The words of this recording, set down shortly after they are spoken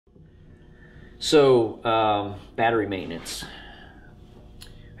So battery maintenance.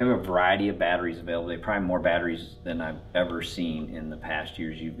 We have a variety of batteries available. They probably more batteries than I've ever seen in the past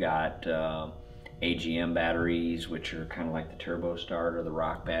years. You've got AGM batteries, which are kind of like the Turbo Start or the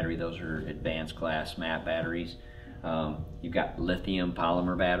Rock battery. Those are advanced class MAP batteries. You've got lithium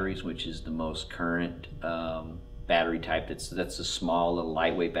polymer batteries, which is the most current battery type. That's the small little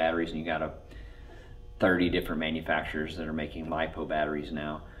lightweight batteries, and you got 30 different manufacturers that are making LiPo batteries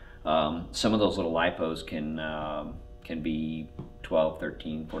now. Some of those little LiPos can be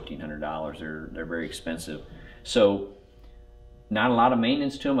 $1,200, $1,300, $1,400. They're very expensive. So not a lot of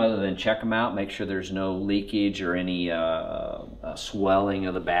maintenance to them other than check them out, make sure there's no leakage or any swelling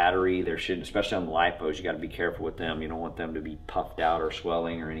of the battery. There should, especially on the LiPos, you got to be careful with them. You don't want them to be puffed out or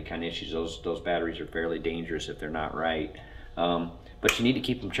swelling or any kind of issues. Those batteries are fairly dangerous if they're not right. But you need to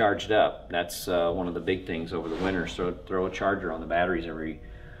keep them charged up. That's one of the big things over the winter. So throw a charger on the batteries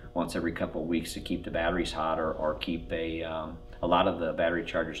once every couple of weeks to keep the batteries hot, or keep a lot of the battery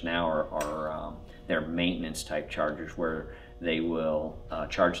chargers now are they're maintenance type chargers where they will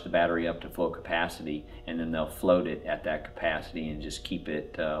charge the battery up to full capacity, and then they'll float it at that capacity and just keep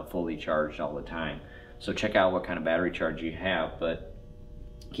it fully charged all the time. So check out what kind of battery charger you have, but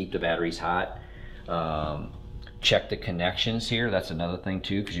keep the batteries hot. Check the connections here. That's another thing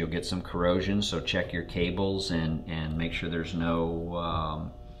too, because you'll get some corrosion. So check your cables and make sure there's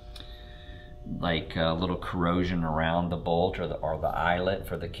no little corrosion around the bolt or the eyelet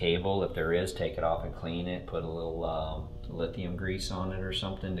for the cable. If there is, take it off and clean it. Put a little lithium grease on it or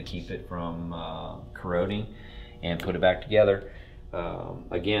something to keep it from corroding, and put it back together.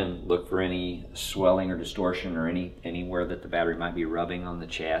 Again, look for any swelling or distortion or anywhere that the battery might be rubbing on the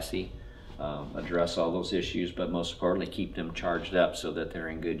chassis. Address all those issues, but most importantly, keep them charged up so that they're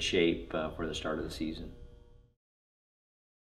in good shape for the start of the season.